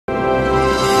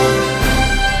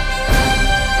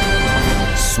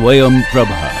Swayam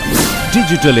Prabha.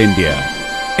 Digital India.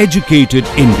 Educated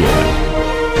India.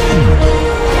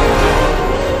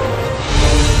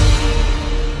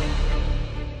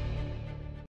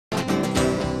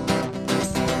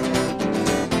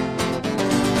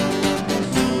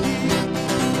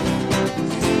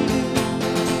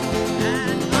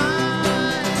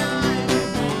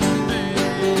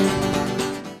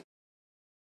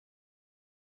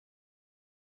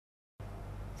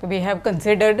 So, we have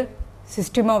considered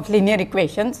system of linear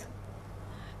equations.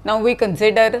 Now, we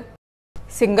consider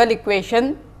single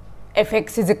equation f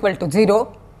x is equal to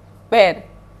 0, where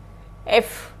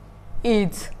f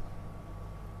is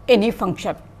any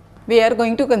function. We are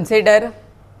going to consider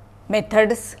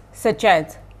methods such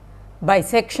as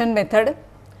bisection method,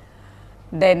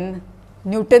 then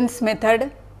Newton's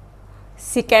method,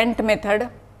 secant method,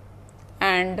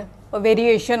 and a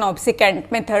variation of secant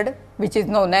method which is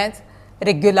known as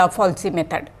regular falsi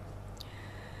method.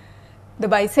 The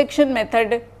bisection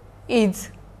method is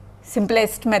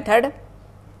simplest method,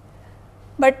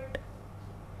 but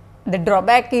the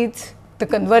drawback is the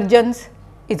convergence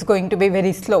is going to be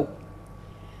very slow.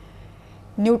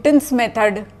 Newton's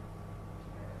method,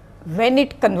 when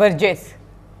it converges,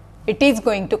 it is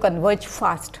going to converge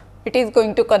fast. It is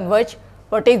going to converge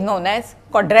what is known as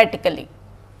quadratically.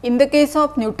 In the case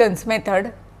of Newton's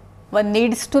method, one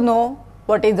needs to know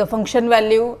what is the function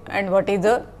value and what is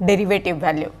the derivative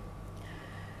value.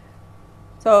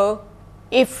 So,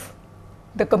 if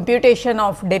the computation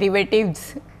of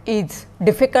derivatives is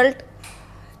difficult,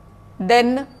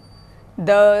 then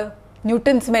the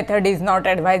Newton's method is not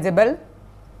advisable.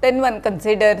 Then one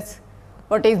considers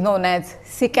what is known as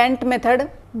secant method.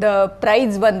 The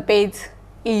price one pays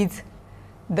is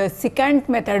the secant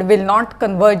method will not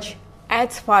converge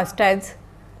as fast as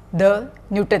the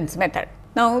Newton's method.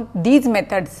 Now, these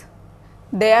methods,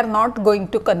 they are not going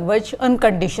to converge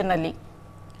unconditionally.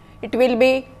 It will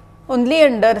be only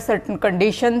under certain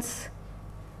conditions.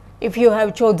 If you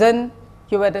have chosen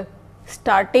your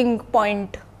starting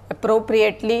point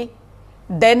appropriately,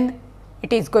 then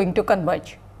it is going to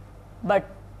converge. But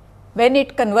when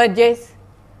it converges,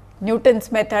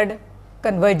 Newton's method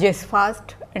converges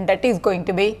fast, and that is going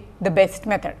to be the best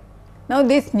method. Now,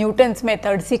 this Newton's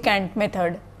method, secant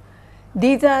method,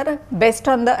 these are based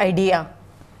on the idea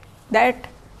that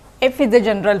f is a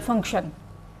general function.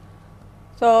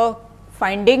 So,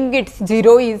 finding its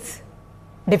 0 is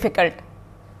difficult,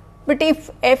 but if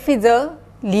f is a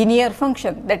linear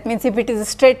function, that means if it is a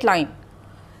straight line,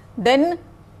 then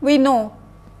we know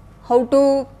how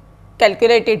to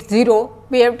calculate its 0.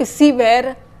 We have to see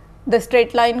where the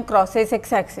straight line crosses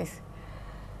x axis.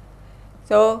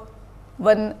 So,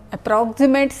 one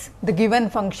approximates the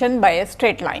given function by a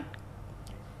straight line,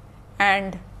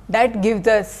 and that gives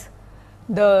us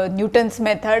the Newton's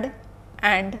method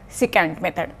and secant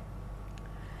method.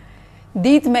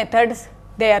 These methods,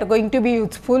 they are going to be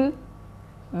useful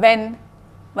when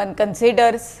one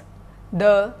considers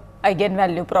the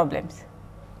eigenvalue problems.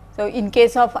 So, in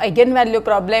case of eigenvalue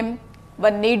problem,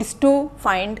 one needs to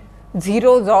find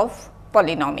zeros of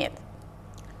polynomial.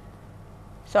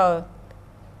 So,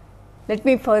 let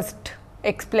me first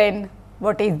explain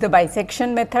what is the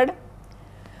bisection method.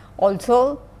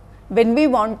 Also, when we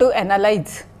want to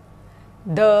analyze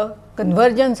the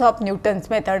convergence of Newton's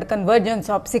method, convergence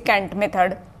of secant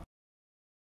method,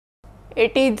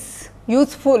 it is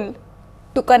useful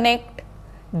to connect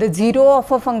the 0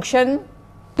 of a function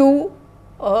to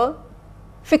a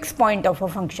fixed point of a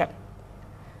function.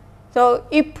 So,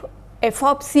 if f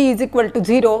of c is equal to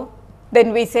 0,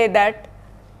 then we say that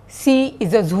c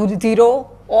is a 0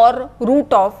 or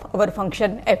root of our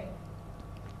function f.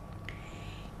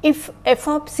 If f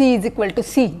of c is equal to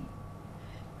c,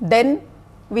 then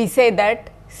we say that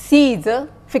c is a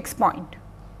fixed point.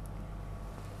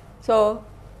 So,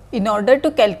 in order to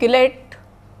calculate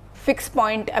fixed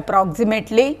point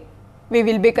approximately, we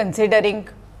will be considering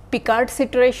Picard's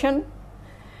iteration,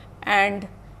 and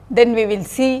then we will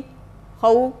see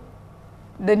how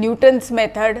the Newton's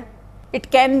method,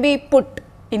 it can be put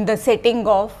in the setting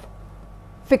of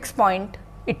fixed point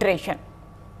iteration.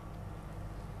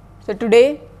 So,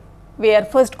 today we are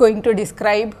first going to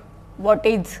describe what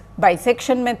is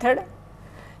bisection method,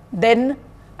 then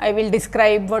I will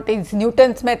describe what is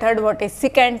Newton's method, what is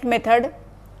secant method,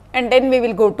 and then we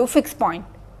will go to fixed point.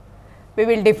 We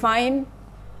will define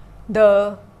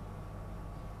the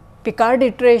Picard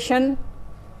iteration,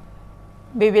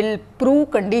 we will prove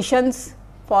conditions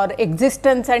for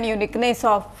existence and uniqueness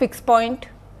of fixed point,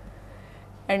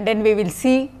 and then we will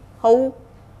see how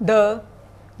the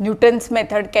Newton's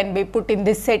method can be put in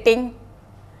this setting,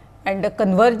 and the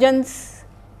convergence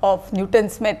of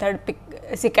Newton's method,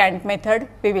 secant method,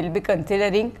 we will be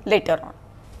considering later on.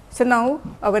 So, now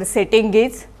our setting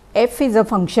is f is a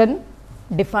function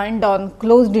defined on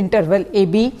closed interval a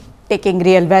b taking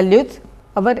real values.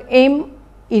 Our aim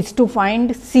is to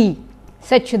find c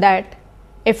such that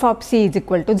f of c is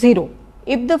equal to 0.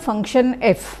 If the function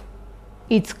f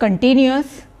is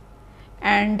continuous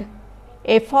and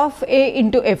f of a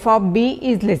into f of b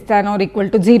is less than or equal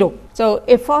to 0. So,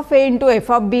 f of a into f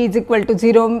of b is equal to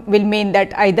 0 will mean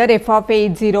that either f of a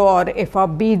is 0 or f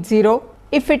of b is 0.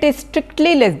 If it is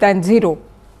strictly less than 0,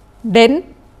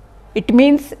 then it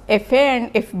means f a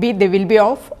and f b they will be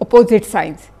of opposite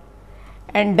signs,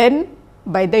 and then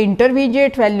by the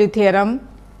intermediate value theorem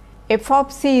f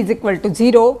of c is equal to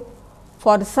 0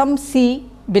 for some c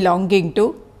belonging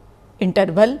to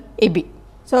interval a b.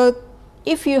 So,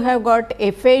 if you have got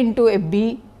f a into f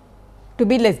b to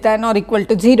be less than or equal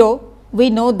to 0, we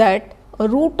know that a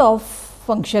root of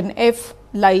function f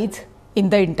lies in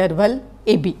the interval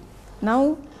a b.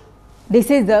 Now, this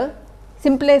is the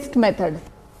simplest method,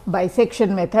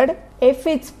 bisection method. F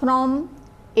is from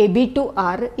a b to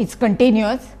r is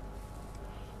continuous,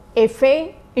 f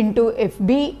a into f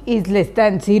b is less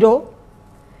than 0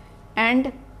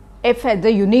 and f has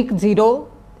a unique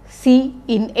 0 c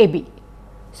in a b.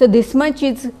 So, this much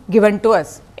is given to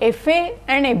us. F a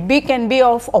and f b can be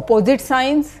of opposite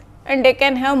signs and they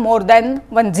can have more than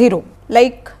one 0.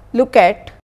 Like, look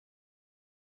at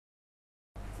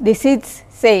this is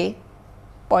say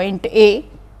point A,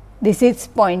 this is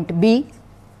point B.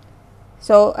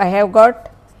 So, I have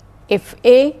got f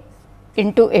a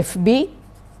into f b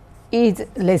is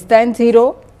less than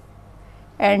 0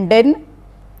 and then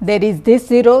there is this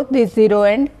 0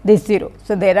 and this 0.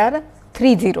 So, there are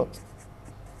 3 zeros.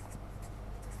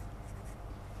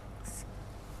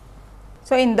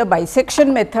 So, in the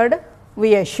bisection method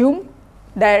we assume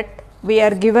that we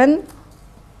are given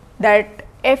that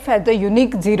f has a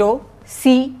unique 0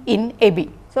 c in a b.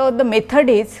 So, the method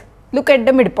is look at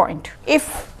the midpoint.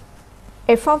 If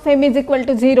f of m is equal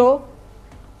to 0,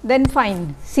 then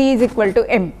fine, c is equal to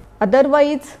m.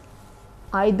 Otherwise,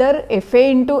 either f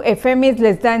a into f m is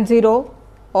less than 0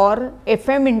 or f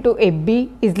m into f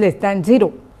b is less than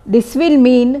 0. This will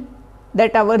mean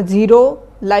that our 0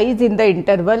 lies in the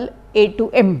interval a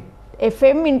to m. F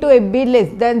m into f b less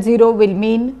than 0 will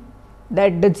mean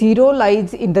that the 0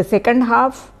 lies in the second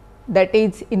half, that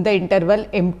is in the interval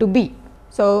m to b.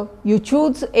 So, you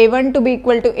choose a 1 to be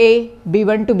equal to a, b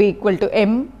 1 to be equal to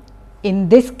m. In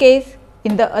this case,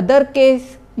 in the other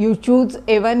case you choose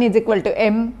a 1 is equal to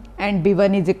m and b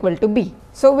 1 is equal to b.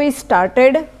 So, we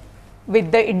started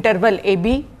with the interval a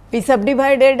b, we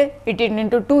subdivided it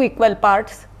into two equal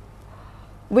parts.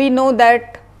 We know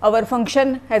that our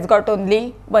function has got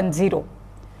only one 0.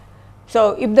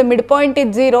 So, if the midpoint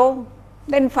is 0,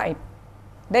 then fine,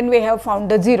 then we have found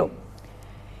the 0.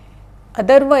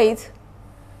 Otherwise,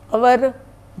 our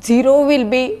 0 will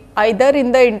be either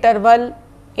in the interval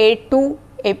a to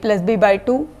a plus b by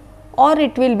 2 or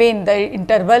it will be in the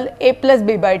interval a plus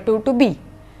b by 2 to b,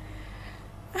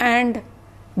 and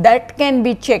that can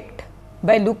be checked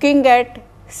by looking at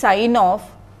sign of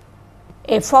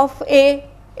f of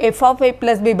a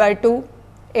plus b by 2,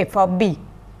 f of b.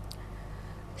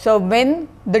 So, when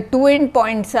the two end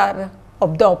points are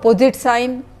of the opposite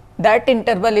sign, that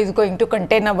interval is going to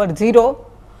contain our 0.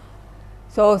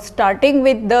 So, starting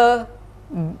with the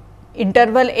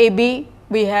interval a b,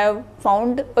 we have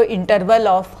found an interval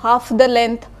of half the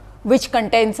length which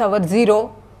contains our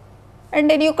 0, and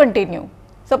then you continue.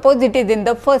 Suppose it is in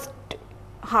the first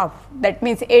half, that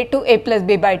means a to a plus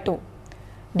b by 2,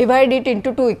 divide it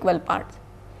into two equal parts.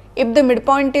 If the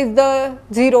midpoint is the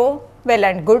 0, well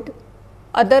and good,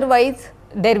 otherwise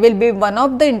there will be one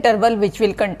of the interval which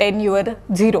will contain your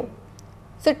 0.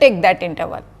 So, take that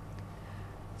interval.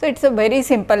 So, it is a very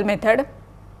simple method,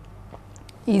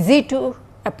 easy to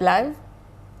apply,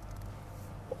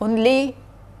 only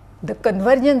the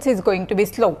convergence is going to be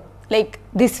slow. Like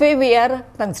this way we are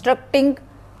constructing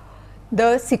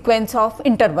the sequence of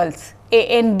intervals a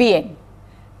n b n,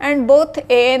 and both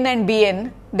a n and b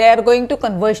n they are going to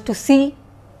converge to c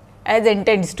as n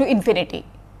tends to infinity.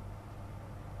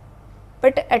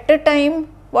 But at a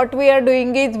time what we are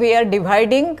doing is we are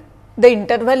dividing the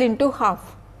interval into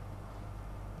half.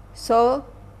 So,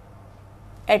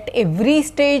 at every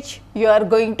stage you are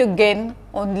going to gain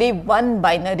only one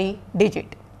binary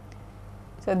digit.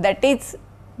 So, that is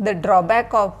the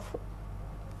drawback of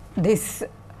this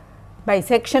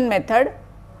bisection method,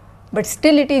 but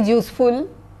still it is useful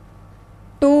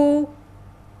to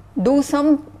do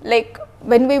some, like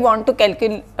when we want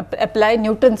to apply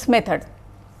Newton's method,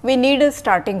 we need a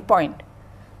starting point.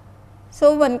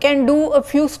 So, one can do a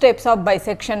few steps of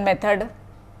bisection method.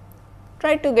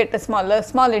 Try to get a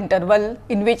small interval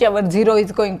in which our 0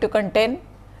 is going to contain,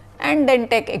 and then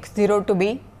take x 0 to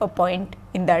be a point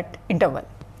in that interval.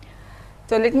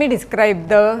 So, let me describe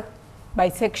the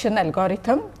bisection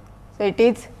algorithm. So, it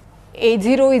is a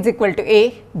 0 is equal to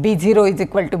a, b 0 is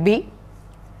equal to b,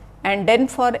 and then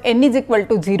for n is equal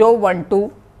to 0, 1,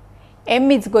 2,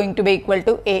 m is going to be equal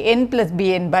to a n plus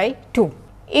b n by 2.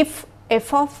 If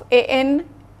f of a n,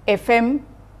 f m,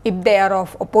 if they are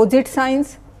of opposite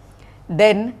signs,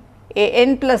 then a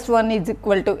n plus 1 is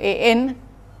equal to a n,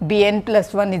 b n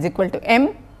plus 1 is equal to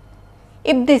m.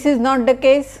 If this is not the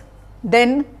case,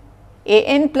 then a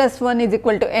n plus 1 is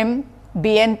equal to m,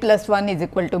 b n plus 1 is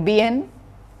equal to b n,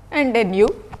 and then you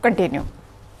continue.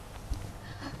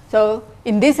 So,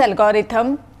 in this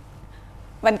algorithm,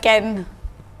 one can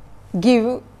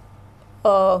give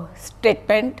a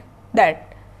statement that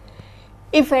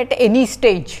if at any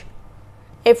stage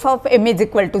f of m is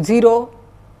equal to 0,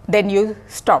 then you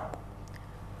stop.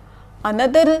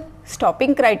 Another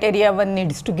stopping criteria one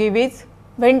needs to give is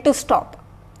when to stop.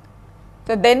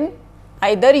 So, then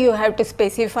either you have to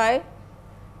specify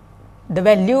the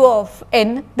value of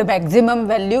n, the maximum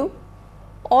value,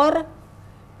 or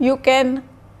you can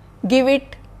give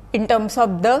it in terms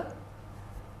of the,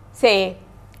 say,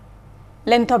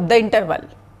 length of the interval.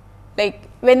 Like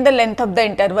when the length of the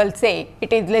interval, say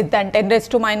it is less than 10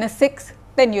 raised to minus 6,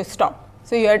 then you stop.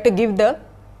 So, you have to give the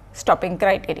stopping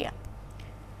criteria.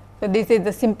 So, this is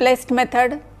the simplest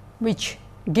method which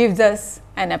gives us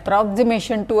an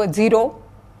approximation to a 0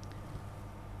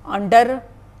 under,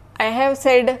 I have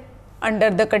said,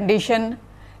 under the condition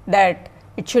that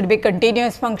it should be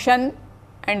continuous function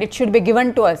and it should be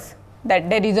given to us that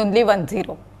there is only one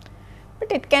 0,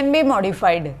 but it can be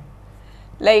modified.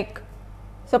 Like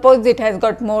suppose it has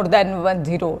got more than one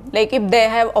 0, like if they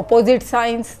have opposite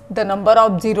signs, the number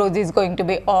of zeros is going to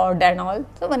be odd and all.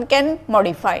 So, one can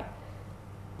modify.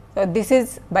 So, this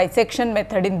is bisection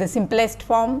method in the simplest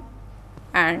form,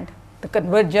 and the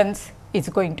convergence is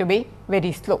going to be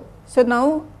very slow. So,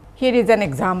 now here is an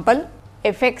example,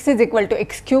 f x is equal to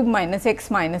x cube minus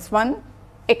x minus 1,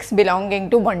 x belonging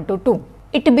to 1 to 2.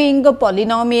 It being a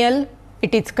polynomial,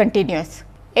 it is continuous.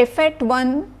 F at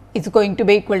 1 is going to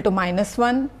be equal to minus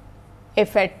 1,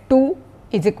 f at 2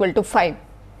 is equal to 5.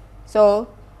 So,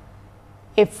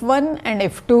 f 1 and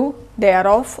f 2, they are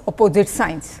of opposite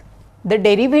signs. The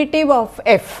derivative of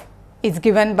f is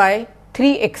given by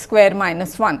 3 x square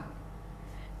minus 1,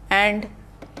 and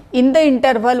in the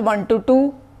interval 1 to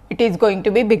 2, it is going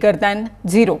to be bigger than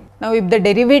 0. Now, if the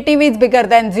derivative is bigger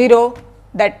than 0,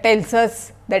 that tells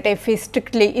us that f is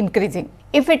strictly increasing.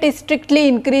 If it is strictly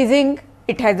increasing,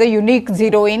 it has a unique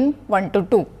 0 in 1 to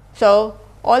 2. So,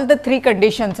 all the three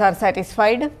conditions are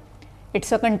satisfied. It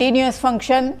is a continuous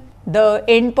function, the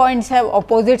endpoints have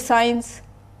opposite signs,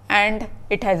 and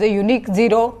it has a unique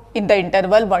 0 in the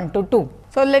interval 1 to 2.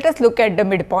 So, let us look at the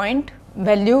midpoint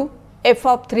value f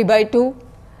of 3 by 2.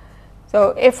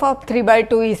 So, f of 3 by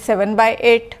 2 is 7 by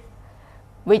 8,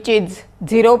 which is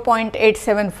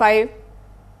 0.875.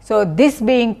 So, this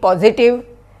being positive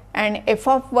and f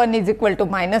of 1 is equal to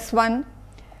minus 1,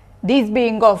 these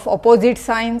being of opposite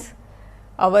signs,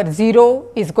 our 0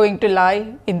 is going to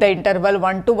lie in the interval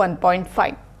 1 to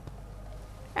 1.5,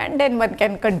 and then one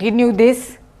can continue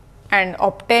this and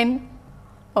obtain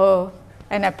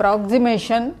an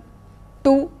approximation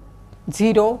to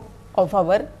 0 of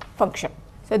our function.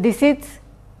 So, this is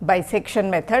bisection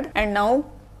method, and now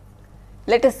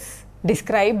let us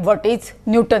describe what is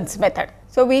Newton's method.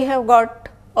 So, we have got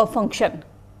a function.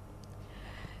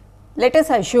 Let us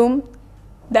assume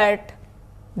that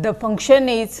the function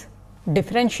is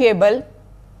differentiable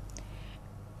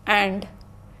and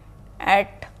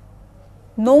at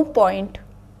no point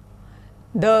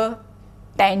the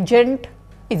tangent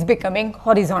is becoming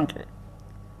horizontal.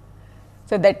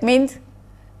 So, that means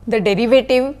the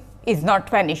derivative is not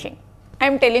vanishing. I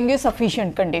am telling you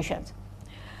sufficient conditions.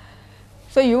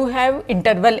 So, you have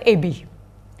interval a b.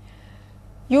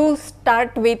 You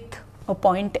start with a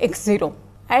point x 0.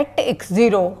 At x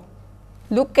 0,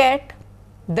 look at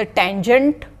the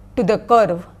tangent to the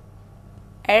curve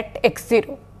at x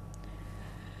 0.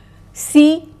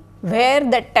 See where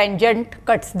the tangent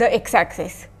cuts the x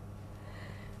axis.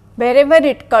 Wherever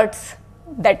it cuts,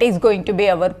 that is going to be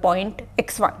our point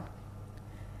x 1.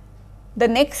 The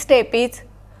next step is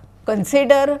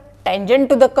consider tangent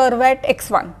to the curve at x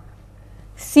 1.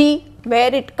 See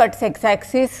where it cuts x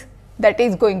axis, that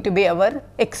is going to be our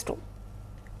x 2,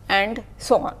 and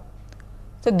so on.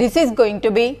 So, this is going to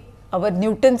be our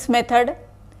Newton's method.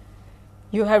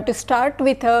 You have to start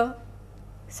with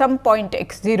some point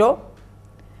x 0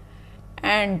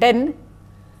 and then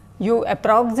you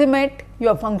approximate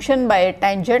your function by a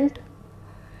tangent.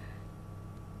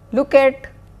 Look at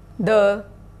the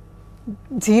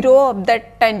 0 of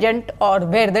that tangent or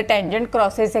where the tangent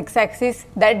crosses x axis,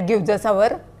 that gives us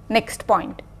our next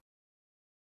point.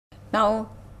 Now,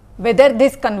 whether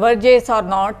this converges or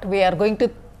not, we are going to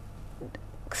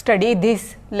study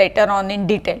this later on in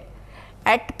detail.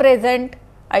 At present,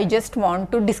 I just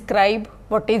want to describe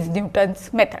what is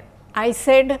Newton's method. I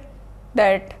said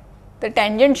that the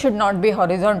tangent should not be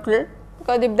horizontal,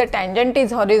 because if the tangent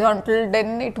is horizontal,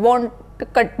 then it won't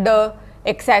cut the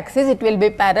x axis, it will be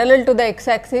parallel to the x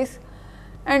axis,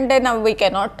 and then we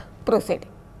cannot proceed.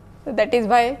 So, that is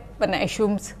why one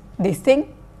assumes this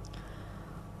thing.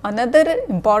 Another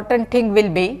important thing will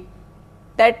be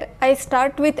that I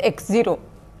start with x 0.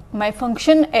 My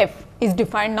function f is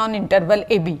defined on interval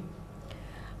a b.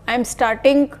 I am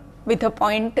starting with a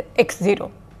point x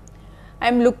 0. I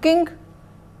am looking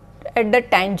at the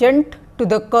tangent to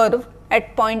the curve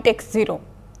at point x 0,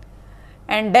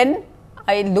 and then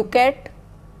I look at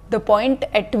the point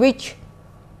at which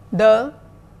the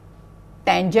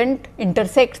tangent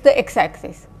intersects the x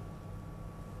axis.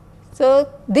 So,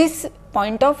 this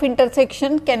point of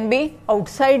intersection can be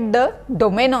outside the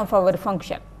domain of our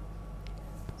function.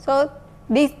 So,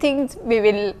 these things we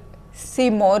will see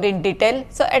more in detail.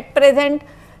 So, at present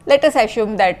let us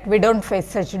assume that we do not face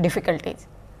such difficulties,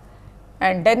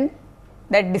 and then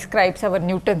that describes our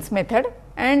Newton's method.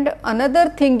 And another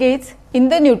thing is, in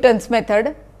the Newton's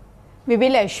method we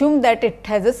will assume that it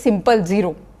has a simple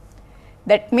 0.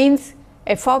 That means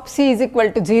f of c is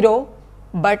equal to 0,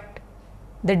 but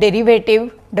the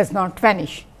derivative does not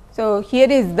vanish. So, here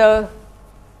is the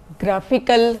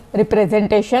graphical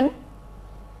representation.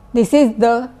 This is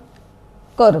the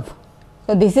curve.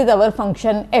 So, this is our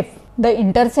function f. The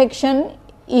intersection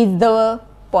is the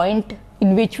point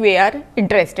in which we are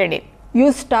interested in.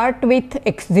 You start with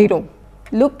x 0.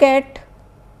 Look at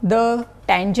the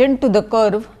tangent to the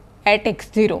curve at x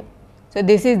 0. So,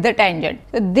 this is the tangent.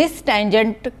 So, this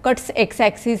tangent cuts x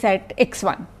axis at x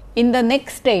 1. In the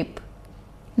next step,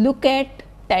 look at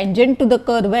tangent to the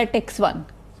curve at x 1.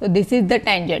 So, this is the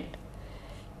tangent.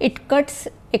 It cuts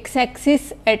x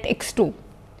axis at x 2.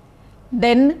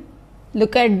 Then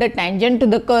look at the tangent to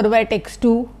the curve at x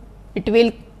 2. It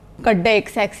will cut the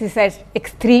x axis at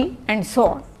x 3 and so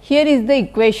on. Here is the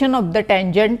equation of the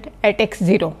tangent at x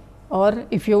 0, or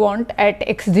if you want at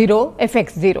x 0 f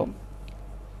x 0.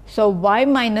 So, y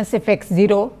minus f x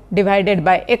 0 divided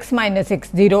by x minus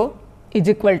x 0 is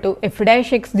equal to f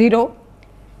dash x 0,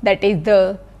 that is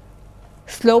the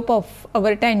slope of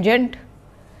our tangent,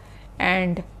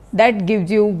 and that gives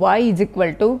you y is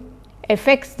equal to f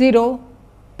x 0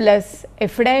 plus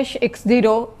f dash x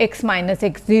 0 x minus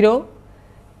x 0,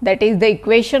 that is the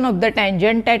equation of the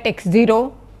tangent at x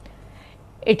 0.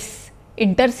 Its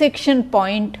intersection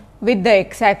point with the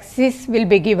x axis will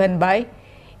be given by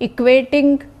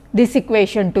equating this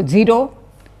equation to 0.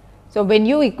 So, when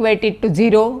you equate it to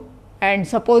 0 and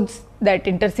suppose that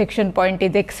intersection point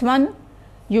is x 1,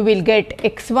 you will get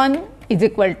x 1 is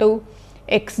equal to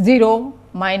x 0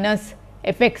 minus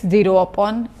f x 0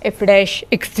 upon f dash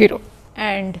x 0,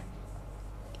 and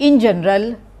in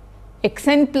general x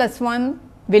n plus 1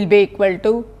 will be equal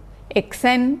to x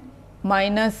n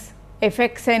minus f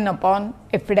x n upon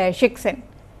f dash x n.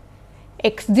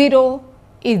 X 0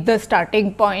 is the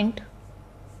starting point,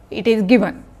 it is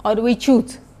given, or we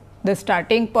choose the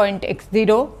starting point x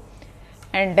 0,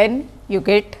 and then you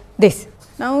get this.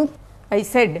 Now, I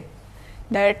said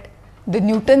that the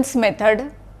Newton's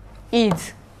method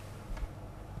is,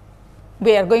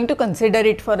 we are going to consider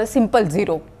it for a simple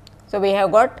 0. So, we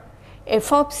have got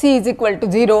f of c is equal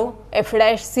to 0, f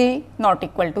dash c not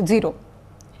equal to 0.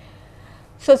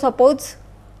 So, suppose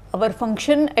our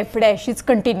function f dash is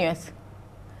continuous,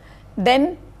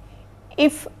 then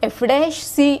if f dash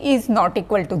c is not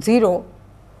equal to 0,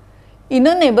 in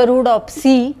a neighborhood of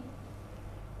c,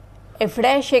 f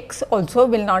dash x also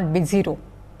will not be 0.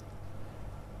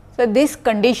 So, this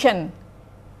condition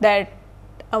that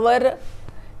our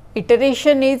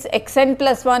iteration is x n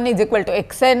plus 1 is equal to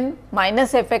x n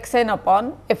minus f x n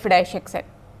upon f dash x n.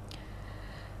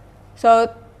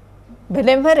 So,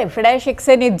 whenever f dash x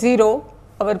n is 0,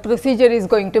 our procedure is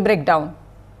going to break down.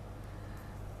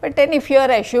 But then if you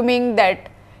are assuming that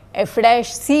f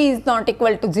dash c is not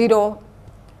equal to 0,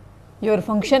 your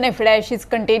function f dash is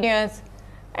continuous,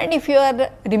 and if you are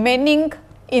remaining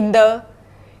in the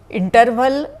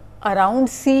interval around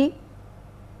c,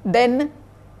 then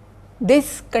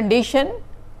this condition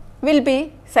will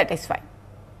be satisfied.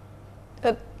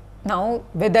 So, now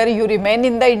whether you remain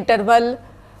in the interval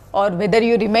or whether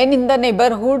you remain in the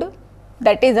neighborhood,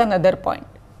 that is another point.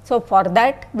 So, for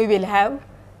that we will have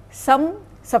some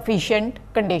sufficient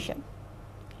condition.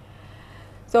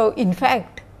 So, in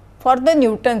fact, for the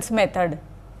Newton's method,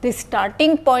 the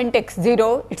starting point x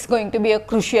 0, it is going to be a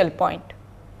crucial point.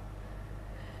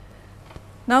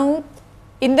 Now,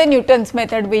 in the Newton's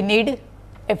method we need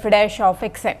f dash of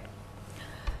x n.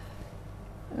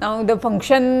 Now, the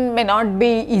function may not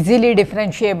be easily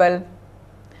differentiable.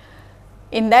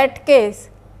 In that case,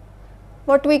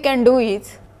 what we can do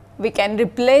is, we can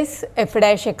replace f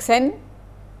dash x n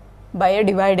by a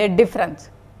divided difference.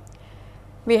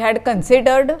 We had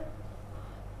considered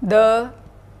the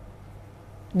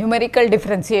numerical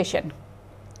differentiation.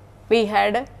 We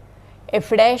had f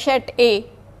dash at a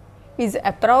is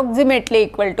approximately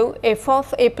equal to f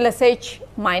of a plus h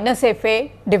minus f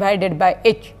a divided by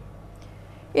h.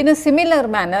 In a similar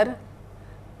manner,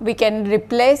 we can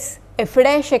replace f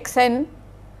dash x n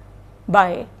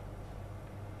by,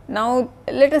 now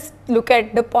let us look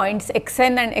at the points x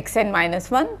n and x n minus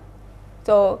 1.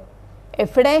 So,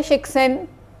 f dash x n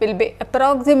will be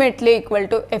approximately equal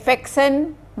to f x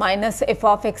n minus f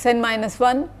of x n minus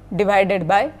 1 divided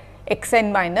by x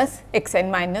n minus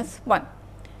 1.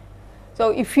 So,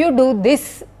 if you do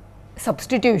this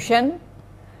substitution,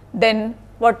 then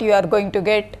what you are going to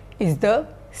get is the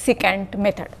secant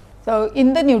method. So,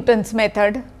 in the Newton's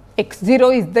method, x 0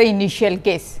 is the initial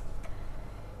case.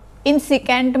 In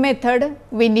secant method,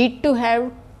 we need to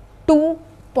have two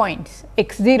points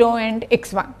x 0 and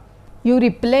x 1. You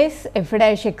replace f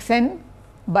dash x n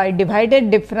by divided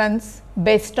difference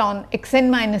based on x n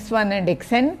minus 1 and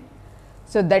x n.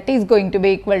 So, that is going to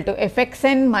be equal to f x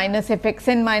n minus f x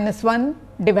n minus 1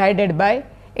 divided by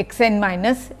x n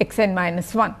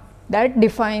minus 1. That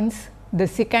defines the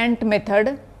secant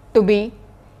method to be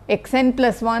x n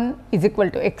plus 1 is equal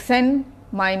to x n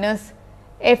minus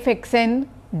f x n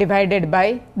divided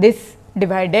by this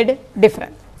divided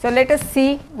difference. So, let us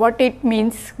see what it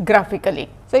means graphically.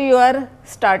 So, you are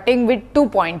starting with 2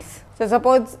 points. So,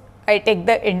 suppose I take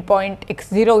the endpoint x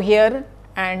 0 here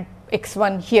and x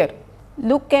 1 here.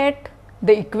 Look at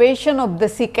the equation of the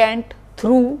secant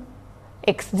through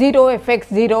x 0 f x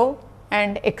 0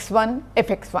 and x 1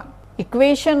 f x 1.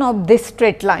 Equation of this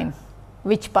straight line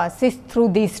which passes through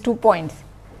these 2 points,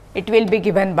 it will be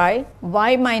given by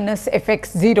y minus f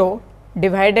x 0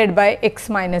 divided by x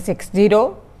minus x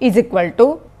 0 is equal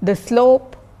to the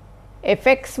slope f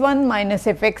x 1 minus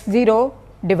f x 0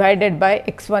 divided by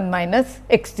x 1 minus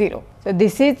x 0. So,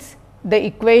 this is the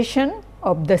equation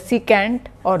of the secant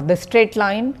or the straight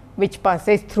line which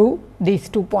passes through these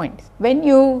 2 points. When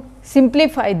you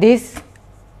simplify this,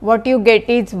 what you get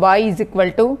is y is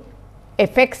equal to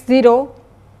f x 0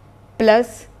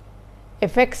 plus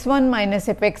f x 1 minus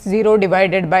f x 0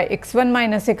 divided by x 1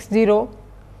 minus x 0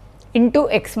 into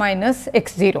x minus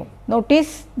x 0.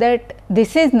 Notice that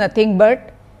this is nothing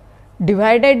but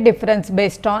divided difference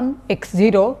based on x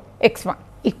 0 x 1.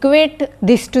 Equate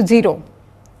this to 0,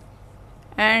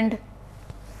 and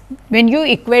when you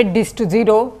equate this to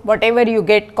 0, whatever you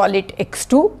get, call it x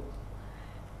 2,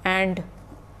 and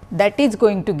that is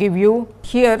going to give you,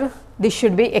 here this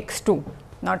should be x 2,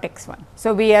 not x 1.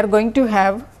 So, we are going to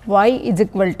have y is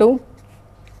equal to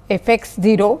f x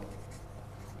 0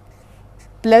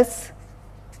 plus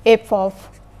f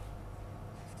of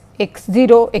x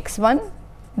 0 x 1,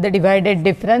 the divided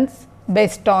difference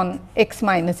based on x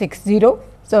minus x 0.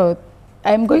 So,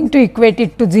 I am going to equate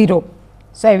it to 0.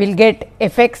 So, I will get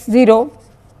f x 0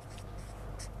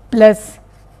 plus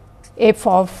f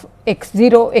of x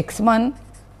 0 x 1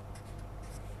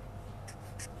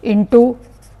 into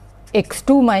x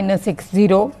 2 minus x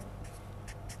 0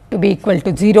 to be equal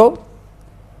to 0.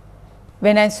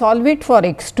 When I solve it for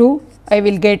x 2, I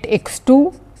will get x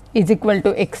 2 is equal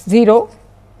to x 0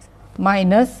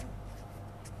 minus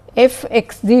f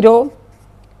x 0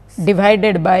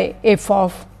 divided by f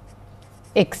of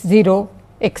x 0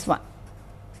 x 1.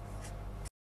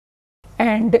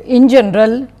 And in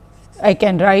general, I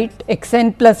can write x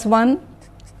n plus 1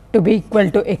 to be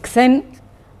equal to x n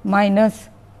minus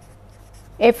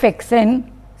f x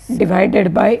n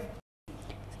divided by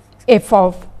f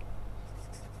of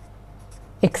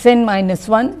x n minus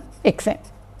 1 x n.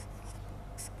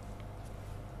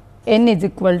 N is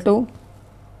equal to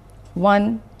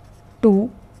 1,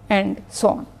 2 and so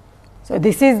on. So,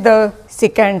 this is the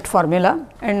secant formula,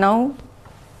 and now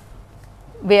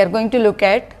we are going to look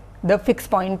at the fixed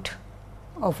point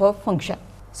of a function.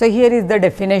 So, here is the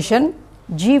definition: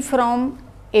 g from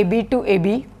a b to a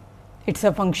b, it is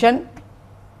a function.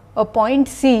 A point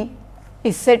C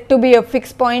is said to be a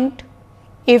fixed point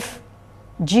if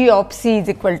g of C is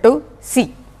equal to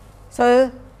C.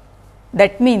 So,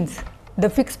 that means the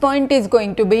fixed point is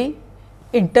going to be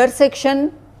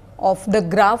intersection of the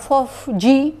graph of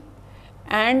G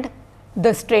and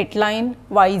the straight line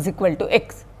y is equal to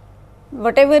x.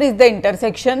 Whatever is the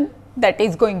intersection, that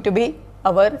is going to be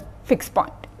our fixed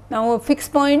point. Now, a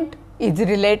fixed point is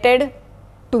related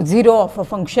to 0 of a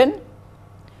function.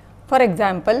 For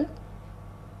example,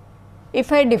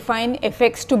 if I define f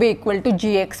x to be equal to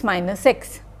g x minus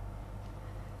x,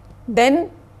 then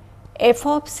f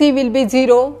of c will be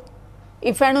 0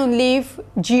 if and only if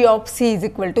g of c is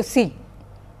equal to c.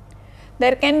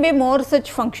 There can be more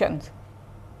such functions,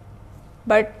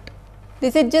 but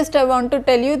this is just I want to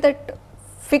tell you that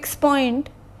fixed point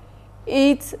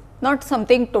is not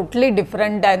something totally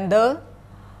different than the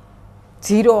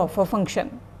 0 of a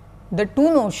function. The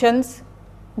two notions,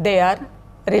 they are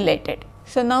related.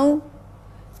 So, now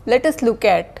let us look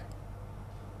at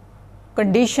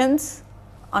conditions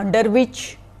under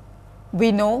which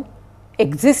we know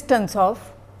existence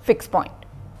of fixed point.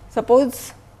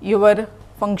 Suppose your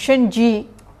function g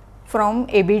from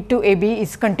a b to a b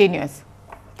is continuous,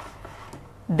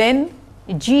 then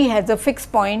g has a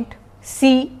fixed point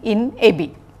c in a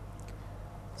b.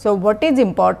 So, what is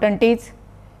important is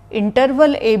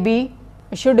interval a b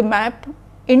should map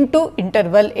into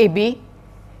interval a b,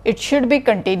 it should be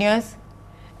continuous,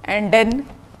 and then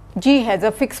g has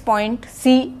a fixed point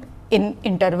c in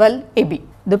interval a b.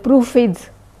 The proof is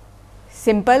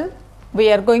simple. We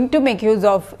are going to make use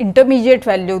of intermediate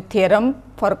value theorem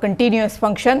for continuous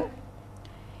function.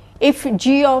 If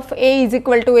g of a is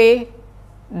equal to a,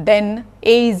 then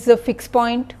a is a fixed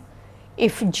point.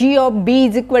 If g of b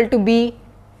is equal to b,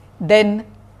 then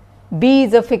b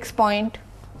is a fixed point.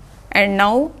 And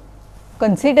now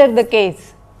consider the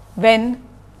case when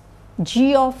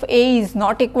g of a is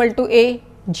not equal to a,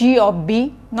 g of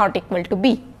b not equal to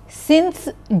b. Since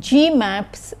g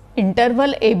maps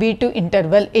interval a b to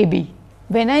interval a b,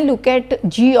 when I look at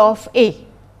g of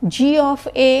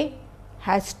a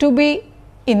has to be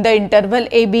in the interval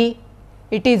a b,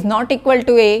 it is not equal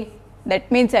to a,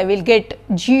 that means I will get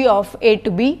g of a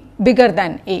to be bigger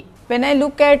than a. When I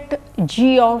look at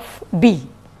g of b,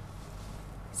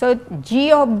 so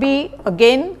g of b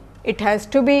again it has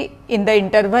to be in the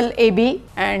interval a b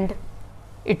and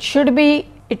it should be,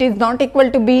 it is not equal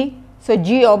to b, so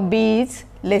g of b is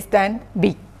less than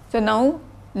b. So, now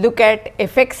look at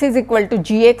f x is equal to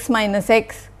g x minus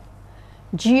x,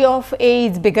 g of a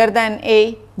is bigger than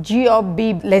a, g of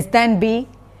b less than b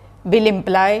will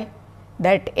imply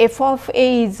that f of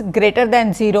a is greater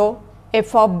than 0,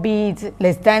 f of b is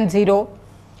less than 0,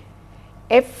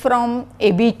 f from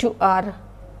a b to r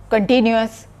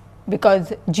continuous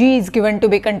because g is given to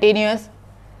be continuous.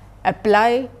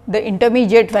 Apply the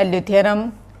intermediate value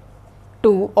theorem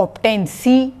to obtain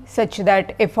c such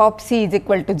that f of c is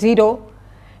equal to 0,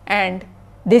 and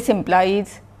this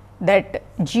implies that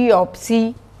g of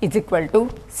c is equal to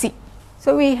c.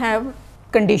 So, we have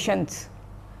conditions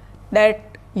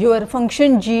that your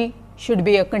function g should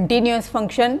be a continuous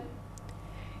function,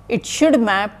 it should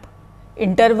map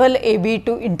interval a b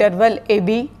to interval a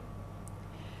b,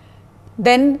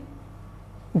 then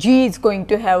g is going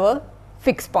to have a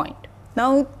fixed point.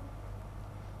 Now,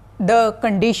 the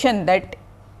condition that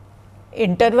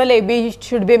interval a b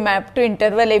should be mapped to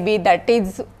interval a b, that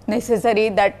is necessary,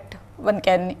 that one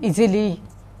can easily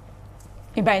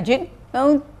imagine.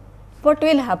 Now, what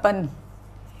will happen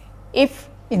if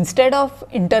instead of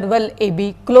interval a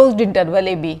b, closed interval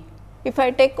a b, if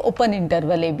I take open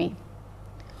interval a b,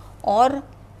 or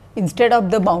instead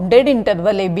of the bounded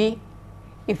interval a b,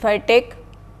 if I take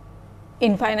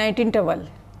infinite interval,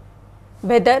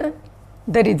 whether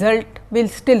the result will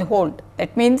still hold,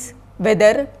 that means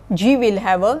whether g will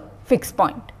have a fixed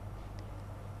point.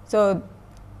 So,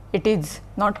 it is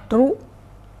not true.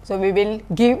 So, we will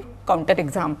give counter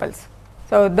examples.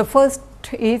 So, the first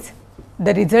is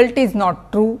the result is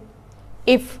not true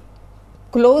if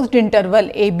closed interval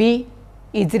a b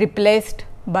is replaced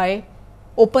by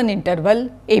open interval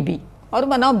a b, or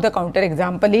one of the counter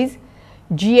example is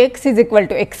g x is equal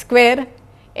to x square,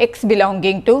 x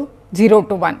belonging to 0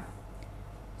 to 1.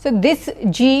 So, this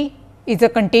g is a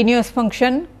continuous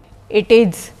function, it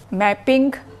is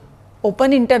mapping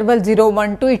open interval 0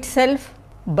 1 to itself,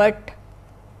 but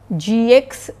g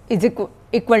x is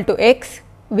equal to x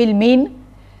will mean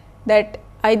that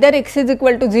either x is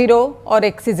equal to 0 or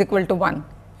x is equal to 1,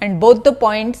 and both the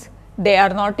points they are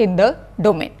not in the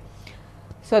domain.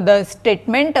 So, the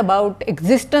statement about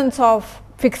existence of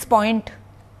fixed point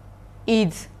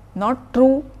is not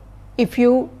true if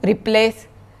you replace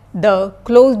the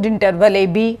closed interval a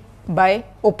b by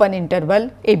open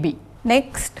interval a b.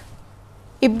 Next,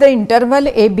 if the interval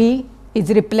a b is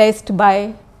replaced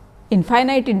by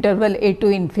infinite interval a to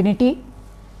infinity,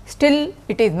 still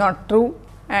it is not true.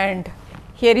 And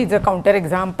here is a counter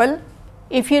example.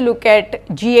 If you look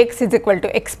at g x is equal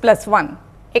to x plus 1,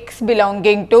 x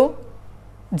belonging to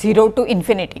 0 to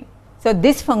infinity. So,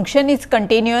 this function is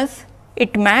continuous,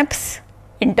 it maps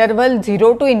interval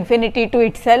 0 to infinity to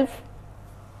itself,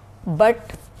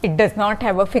 but it does not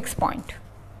have a fixed point.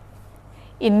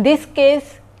 In this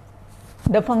case,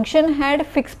 the function had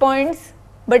fixed points,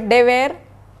 but they were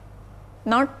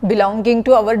not belonging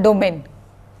to our domain.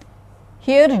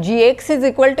 Here g x is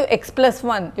equal to x plus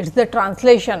 1, it is the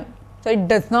translation. So, it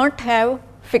does not have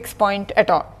fixed point at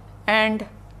all. And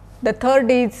the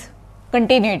third is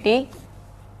continuity,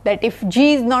 that if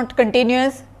g is not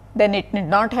continuous, then it need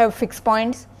not have fixed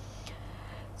points.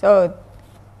 So,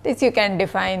 this you can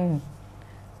define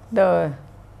the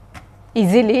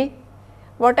easily.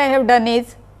 What I have done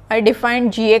is, I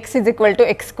defined g x is equal to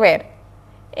x square,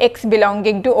 x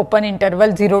belonging to open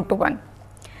interval 0 to 1.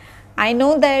 I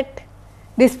know that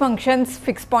this function's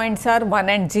fixed points are 1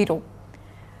 and 0.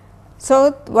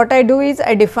 So, what I do is,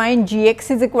 I define g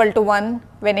x is equal to 1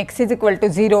 when x is equal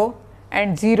to 0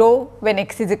 and 0 when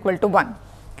x is equal to 1.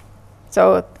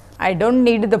 So, I do not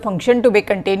need the function to be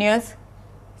continuous.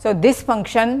 So, this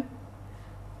function,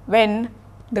 when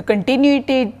the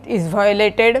continuity is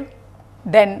violated,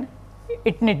 then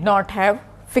it need not have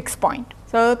fixed point.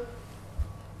 So,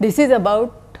 this is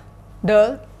about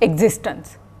the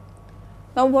existence.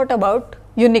 Now, what about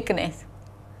uniqueness?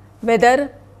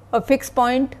 Whether a fixed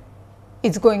point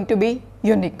is going to be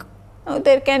unique. Now,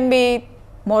 there can be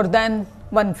more than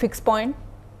one fixed point,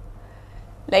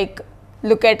 like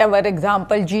look at our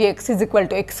example g x is equal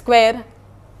to x square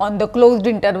on the closed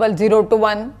interval 0 to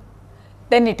 1,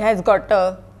 then it has got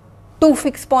two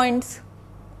fixed points.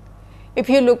 If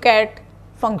you look at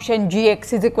function g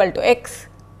x is equal to x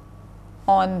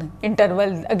on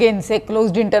interval, again say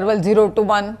closed interval 0 to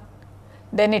 1,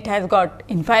 then it has got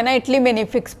infinitely many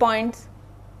fixed points,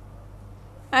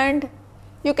 and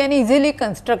you can easily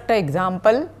construct an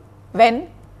example when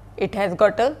it has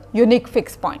got a unique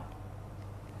fixed point.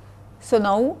 So,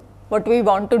 now what we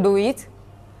want to do is,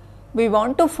 we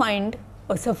want to find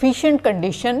a sufficient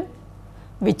condition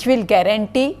which will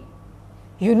guarantee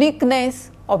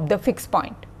uniqueness of the fixed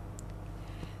point.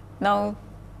 Now,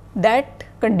 that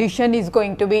condition is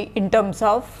going to be in terms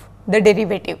of the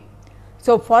derivative.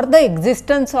 So, for the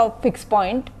existence of fixed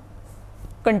point,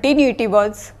 continuity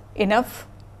was enough.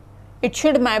 It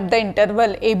should map the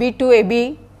interval a b to a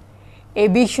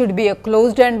b should be a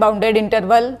closed and bounded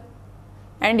interval,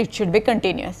 and it should be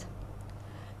continuous.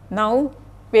 Now,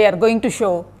 we are going to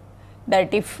show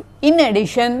that if in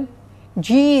addition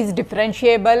g is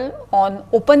differentiable on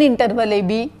open interval a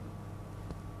b,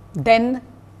 then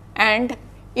and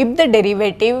if the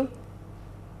derivative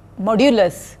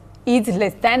modulus is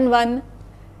less than 1,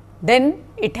 then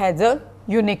it has a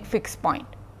unique fixed point.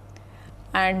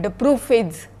 And the proof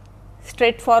is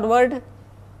straightforward.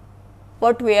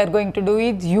 What we are going to do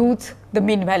is use the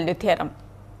mean value theorem,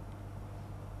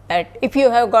 that if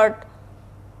you have got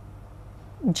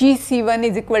g c 1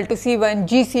 is equal to c 1,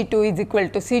 g c 2 is equal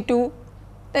to c 2,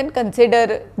 then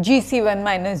consider g c 1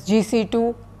 minus g c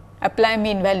 2, apply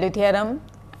mean value theorem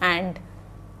and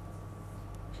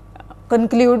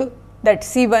conclude that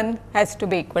c 1 has to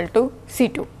be equal to c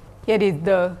 2. Here is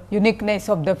the uniqueness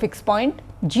of the fixed point.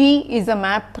 G is a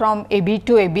map from a b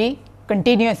to a b,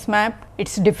 continuous map. It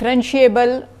is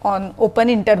differentiable on open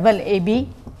interval a b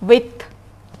with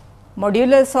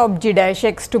modulus of g dash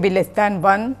x to be less than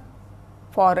 1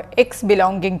 for x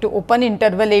belonging to open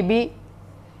interval a b,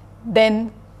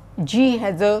 then G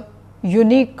has a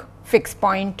unique fixed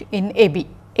point in a b.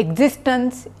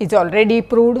 Existence is already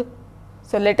proved.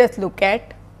 So, let us look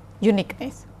at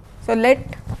uniqueness. So, let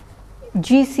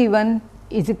G c 1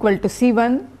 is equal to c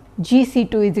 1, G c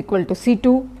 2 is equal to c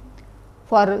 2.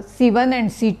 For c 1 and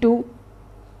c 2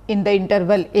 in the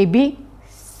interval a b,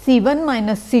 c 1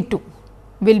 minus c 2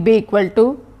 will be equal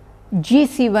to G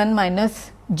c 1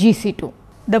 minus G c 2.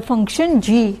 The function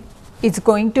g is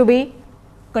going to be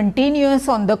continuous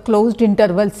on the closed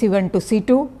interval c 1 to c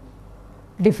 2,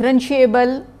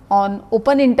 differentiable on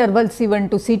open interval c 1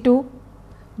 to c 2,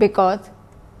 because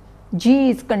g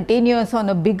is continuous on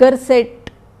a bigger set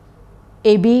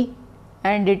a b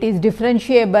and it is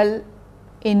differentiable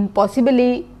in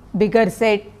possibly bigger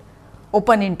set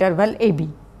open interval a b.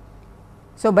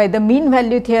 So, by the mean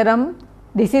value theorem,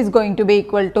 this is going to be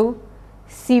equal to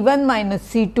c 1 minus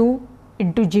c 2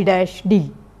 into g dash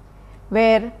d,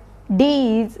 where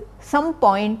d is some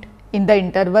point in the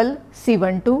interval c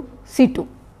 1 to c 2.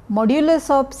 Modulus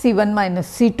of c 1 minus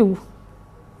c 2,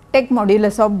 take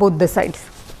modulus of both the sides.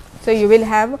 So, you will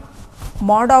have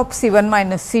mod of C1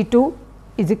 minus C2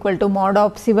 is equal to mod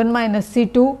of C1 minus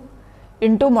C2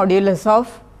 into modulus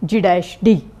of G dash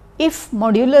D. If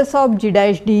modulus of G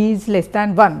dash D is less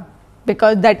than 1,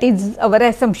 because that is our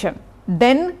assumption,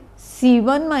 then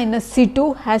C1 minus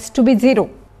C2 has to be 0,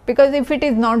 because if it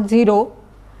is not 0,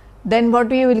 then what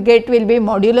we will get will be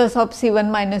modulus of C1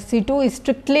 minus C2 is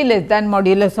strictly less than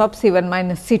modulus of C1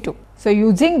 minus C2. So,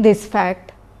 using this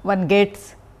fact, one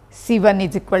gets C1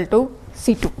 is equal to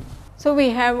C2. So, we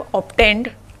have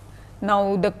obtained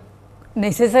now the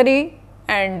necessary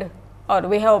or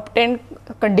we have obtained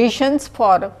conditions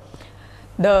for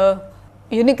the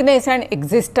uniqueness and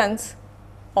existence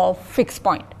of fixed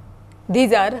point.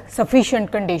 These are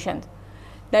sufficient conditions,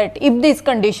 that if these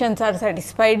conditions are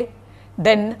satisfied,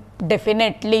 then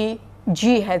definitely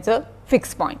G has a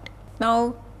fixed point.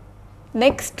 Now,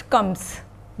 next comes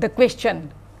the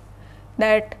question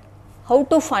that how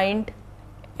to find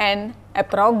an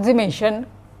approximation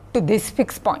to this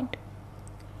fixed point.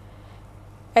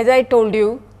 As I told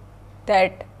you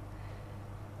that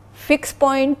fixed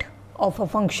point of a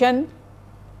function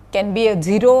can be a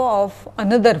 0 of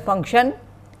another function.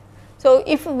 So,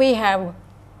 if we have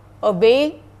a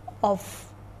way of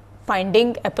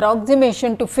finding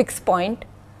approximation to fixed point,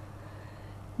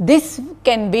 this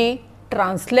can be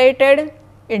translated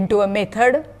into a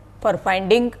method for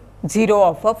finding 0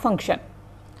 of a function.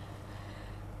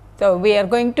 So, we are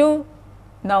going to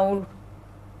now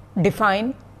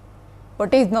define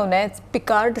what is known as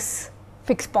Picard's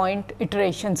fixed point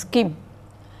iteration scheme.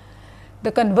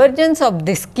 The convergence of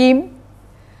this scheme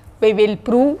we will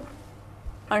prove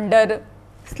under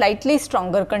slightly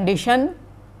stronger condition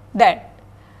that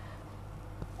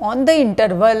on the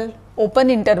interval open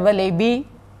interval a b,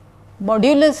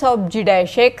 modulus of G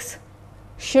dash x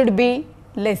should be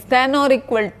less than or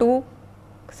equal to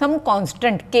some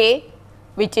constant k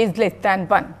which is less than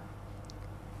 1.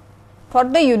 For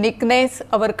the uniqueness,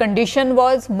 our condition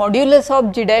was modulus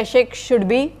of G dash x should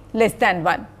be less than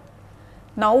 1.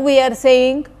 Now, we are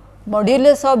saying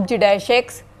modulus of G dash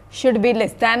x should be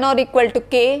less than or equal to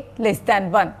k less than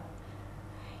 1.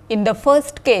 In the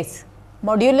first case,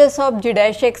 modulus of G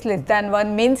dash x less than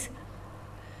 1 means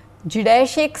G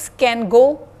dash x can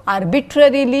go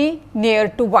arbitrarily near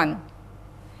to 1.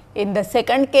 In the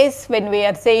second case, when we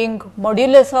are saying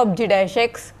modulus of G dash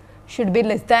x should be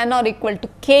less than or equal to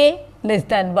k less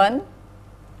than 1,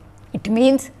 it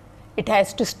means it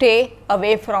has to stay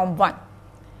away from 1.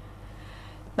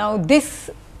 Now, this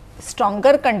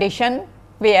stronger condition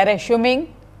we are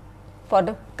assuming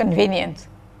for convenience.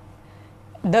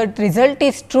 The result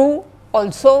is true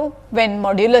also when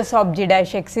modulus of G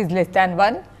dash x is less than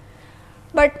 1,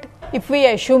 but if we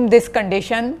assume this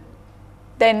condition,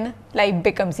 then life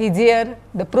becomes easier,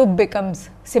 the proof becomes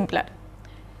simpler.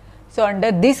 So,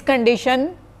 under this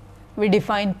condition, we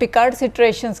define Picard's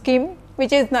iteration scheme,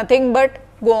 which is nothing but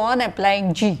go on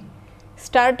applying G.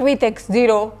 Start with x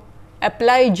 0,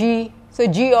 apply G. So,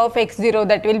 G of x 0,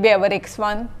 that will be our x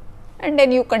 1, and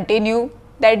then you continue,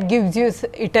 that gives you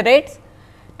iterates,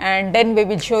 and then we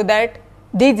will show that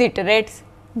these iterates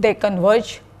they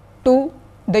converge to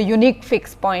the unique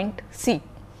fixed point C.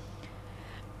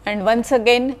 And once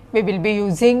again we will be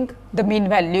using the mean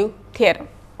value theorem.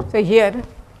 So, here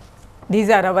these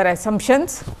are our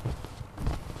assumptions.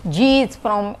 G is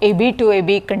from a b to a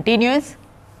b continuous,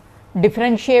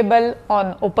 differentiable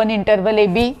on open interval a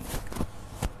b,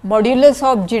 modulus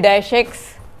of G dash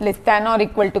x less than or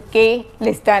equal to k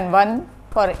less than 1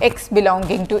 for x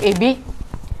belonging to a b.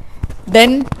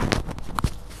 Then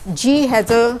G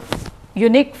has a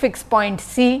unique fixed point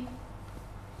C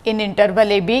in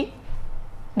interval a b.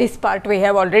 This part we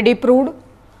have already proved.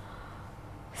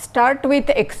 Start with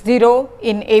x 0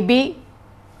 in a b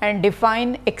and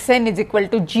define x n is equal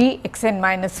to G x n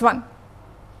minus 1,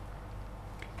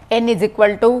 n is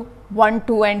equal to 1,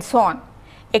 2 and so on.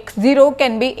 X 0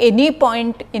 can be any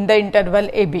point in the interval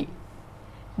a b.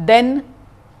 Then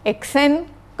x n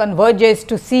converges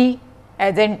to C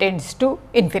as n tends to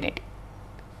infinity.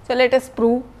 So, let us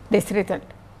prove this result.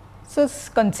 So,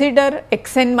 consider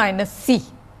x n minus C.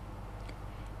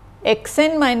 X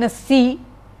n minus C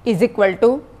is equal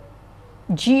to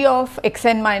G of x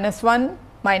n minus 1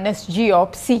 minus G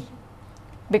of C,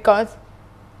 because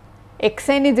x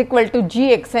n is equal to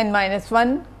G x n minus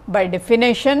 1 by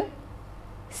definition,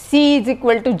 C is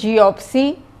equal to G of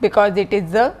C because it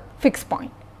is the fixed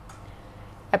point.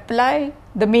 Apply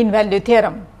the mean value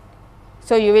theorem.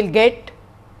 So, you will get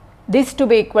this to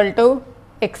be equal to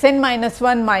x n minus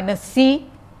 1 minus C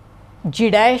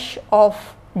G dash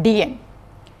of d n,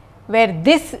 where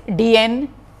this d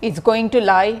n is going to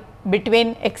lie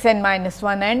between x n minus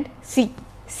 1 and C.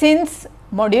 Since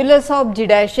modulus of g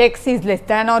dash x is less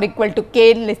than or equal to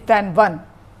k less than 1,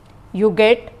 you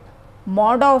get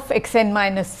mod of x n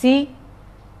minus c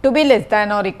to be less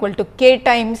than or equal to k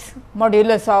times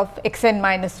modulus of x n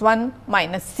minus 1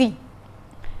 minus c.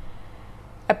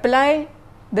 Apply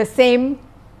the same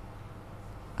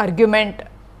argument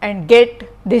and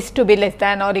get this to be less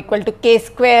than or equal to k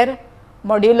square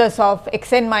modulus of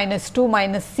x n minus 2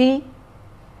 minus c,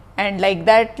 and like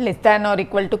that less than or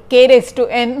equal to k raised to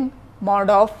n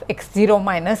mod of x 0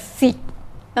 minus c.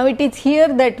 Now, it is here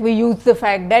that we use the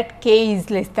fact that k is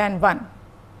less than 1.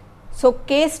 So,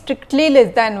 k strictly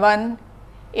less than 1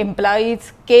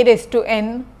 implies k raised to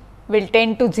n will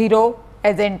tend to 0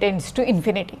 as n tends to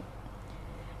infinity,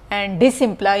 and this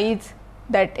implies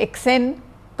that x n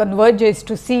converges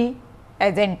to c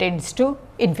as n tends to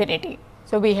infinity.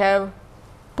 So, we have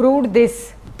proved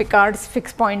this Picard's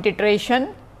fixed point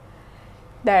iteration,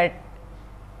 that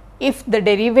if the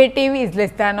derivative is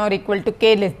less than or equal to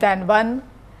k less than 1,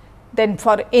 then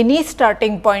for any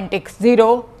starting point x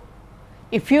 0,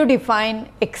 if you define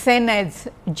x n as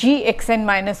g x n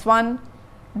minus 1,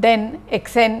 then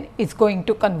x n is going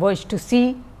to converge to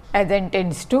c as n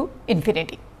tends to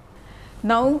infinity.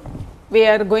 Now, we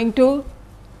are going to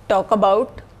talk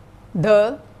about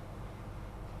the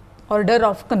order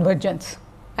of convergence.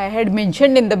 I had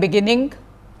mentioned in the beginning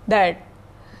that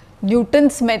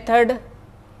Newton's method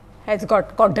has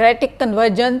got quadratic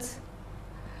convergence,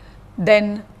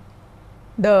 then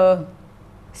the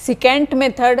secant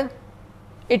method,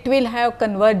 it will have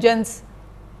convergence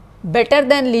better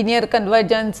than linear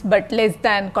convergence, but less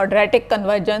than quadratic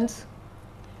convergence.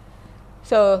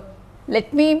 So,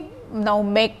 let me now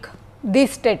make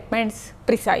these statements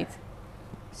precise.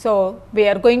 So, we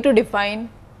are going to define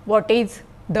what is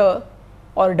the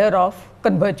order of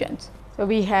convergence. So,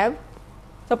 we have,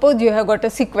 suppose you have got a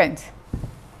sequence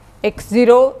x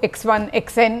 0, x 1,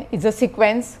 x n is a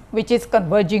sequence which is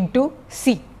converging to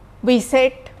c. We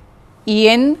set E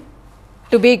n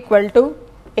to be equal to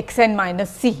x n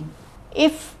minus c.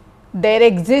 If there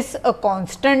exists a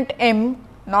constant m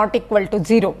not equal to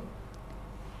 0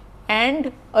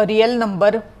 and a real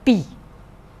number p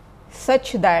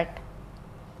such that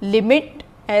limit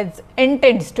as n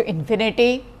tends to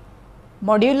infinity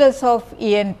modulus of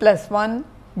E n plus 1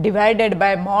 divided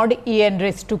by mod E n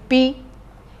raised to p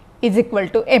is equal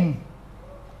to m,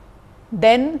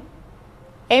 then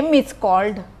m is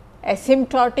called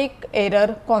asymptotic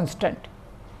error constant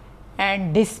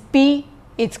and this p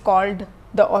is called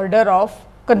the order of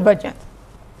convergence.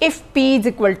 If p is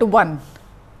equal to 1,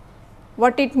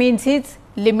 what it means is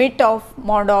limit of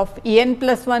mod of E n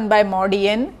plus 1 by mod E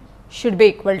n should be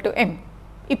equal to m.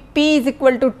 If p is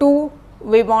equal to 2,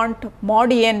 we want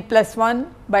mod E n plus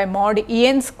 1 by mod E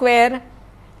n square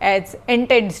as n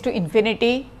tends to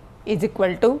infinity is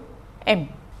equal to m.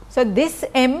 So, this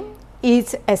m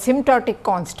is asymptotic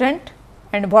constant,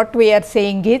 and what we are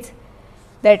saying is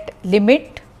that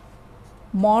limit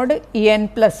mod E n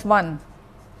plus 1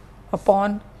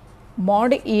 upon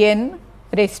mod E n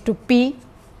raised to p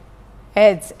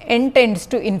as n tends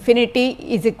to infinity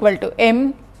is equal to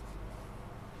m.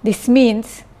 This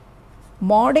means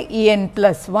mod E n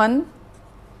plus 1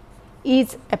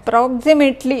 is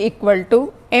approximately equal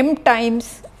to m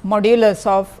times modulus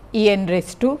of E n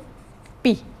raised to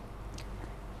p.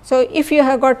 So, if you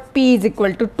have got p is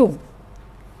equal to 2,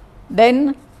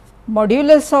 then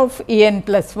modulus of E n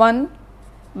plus 1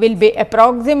 will be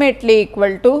approximately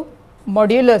equal to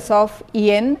modulus of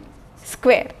E n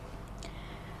square.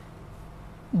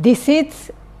 This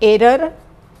is error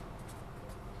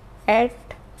at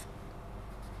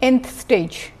nth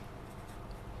stage.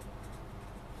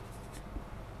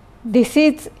 This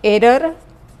is error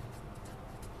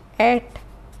at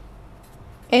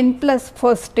n plus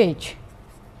first stage.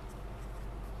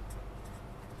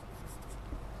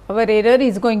 Our error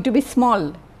is going to be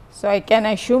small. So, I can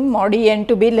assume mod E n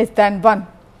to be less than 1.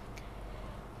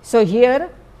 So, here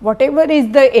whatever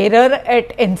is the error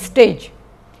at n stage,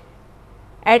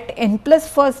 at n plus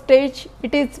first stage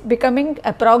it is becoming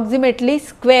approximately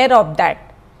square of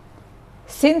that.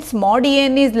 Since mod E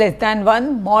n is less than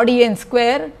 1, mod E n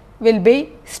square will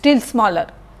be still smaller.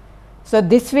 So,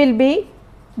 this will be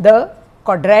the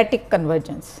quadratic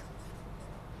convergence.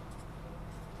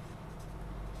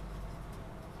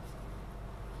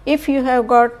 If you have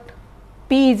got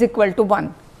p is equal to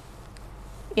 1,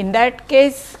 in that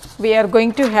case we are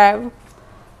going to have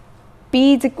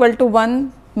p is equal to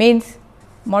 1 means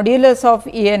modulus of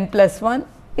E n plus 1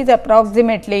 is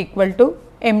approximately equal to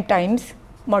m times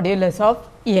modulus of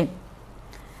E n.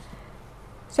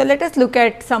 So, let us look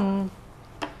at some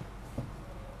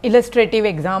illustrative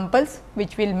examples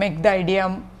which will make the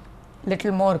idea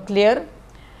little more clear.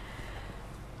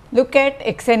 Look at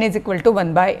x n is equal to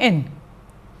 1 by n.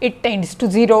 It tends to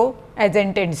 0 as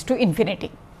n tends to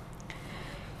infinity.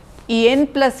 E n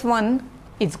plus 1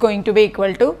 is going to be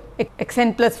equal to x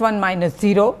n plus 1 minus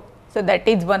 0. So, that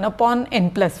is 1 upon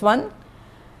n plus 1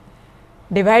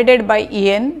 divided by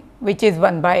E n, which is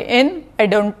 1 by n. I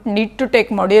do not need to take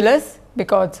modulus,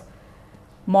 because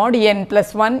mod E n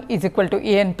plus 1 is equal to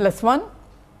E n plus 1.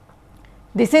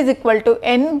 This is equal to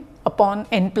n upon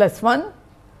n plus 1,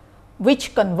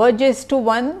 which converges to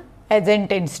 1 as n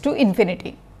tends to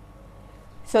infinity.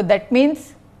 So, that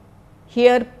means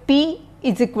here p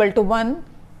is equal to 1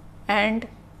 and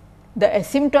the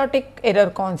asymptotic error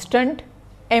constant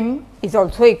m is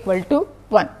also equal to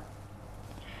 1.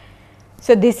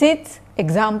 So, this is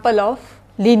example of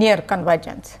linear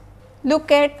convergence.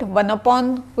 Look at 1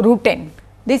 upon root n.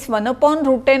 This 1 upon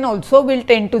root n also will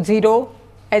tend to 0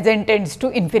 as n tends to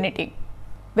infinity.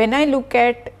 When I look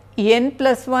at E n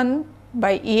plus 1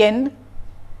 by E n,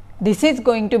 this is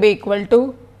going to be equal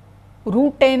to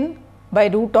root n by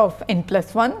root of n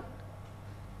plus 1.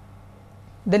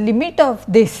 The limit of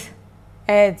this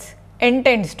as n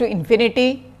tends to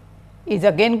infinity is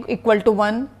again equal to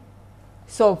 1.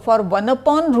 So, for 1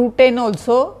 upon root n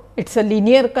also it is a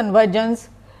linear convergence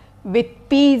with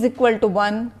p is equal to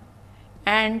 1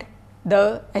 and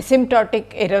the asymptotic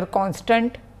error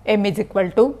constant m is equal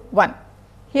to 1.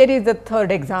 Here is the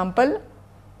third example.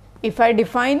 If I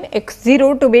define x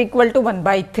 0 to be equal to 1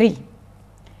 by 3,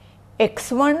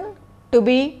 x 1 to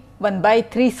be 1 by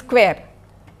 3 square,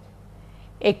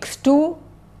 x 2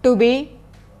 to be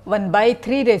 1 by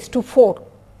 3 raised to 4.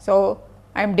 So,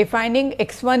 I am defining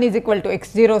x 1 is equal to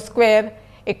x 0 square,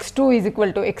 x 2 is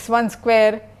equal to x 1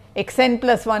 square, x n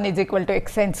plus 1 is equal to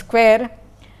x n square.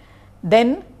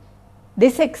 Then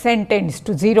this x n tends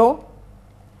to 0.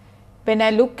 When I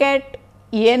look at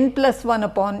E n plus 1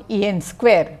 upon E n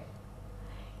square,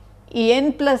 E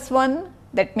n plus 1,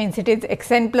 that means it is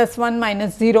x n plus 1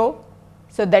 minus 0.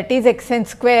 So, that is x n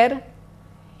square.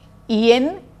 E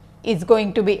n is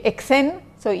going to be x n.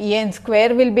 So, E n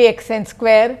square will be x n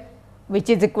square, which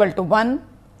is equal to 1.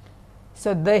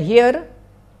 So, here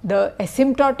the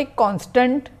asymptotic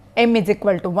constant m is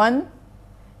equal to 1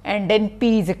 and then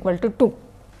p is equal to 2.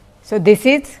 So, this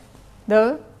is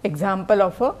the example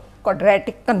of a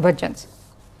quadratic convergence.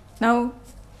 Now,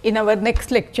 in our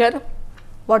next lecture,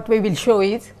 what we will show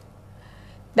is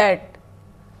that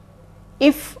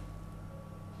if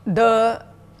the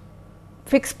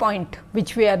fixed point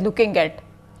which we are looking at,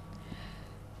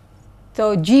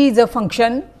 so g is a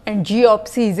function and g of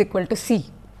c is equal to c.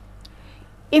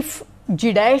 If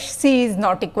g dash c is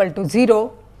not equal to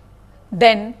 0,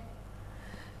 then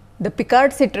the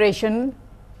Picard's iteration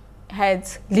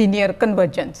has linear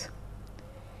convergence.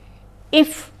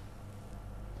 If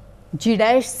g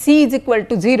dash c is equal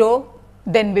to 0,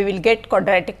 then we will get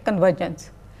quadratic convergence,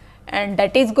 and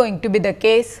that is going to be the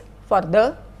case for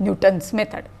the Newton's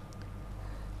method.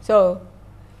 So,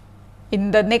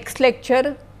 in the next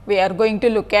lecture, we are going to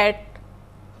look at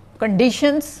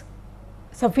conditions,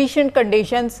 sufficient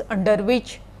conditions under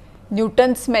which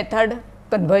Newton's method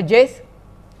converges,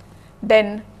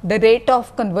 then the rate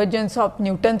of convergence of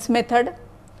Newton's method,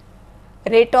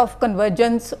 rate of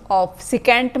convergence of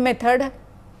secant method,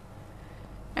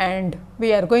 and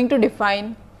we are going to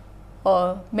define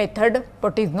a method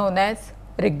what is known as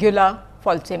regula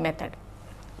falsi method.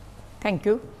 Thank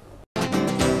you.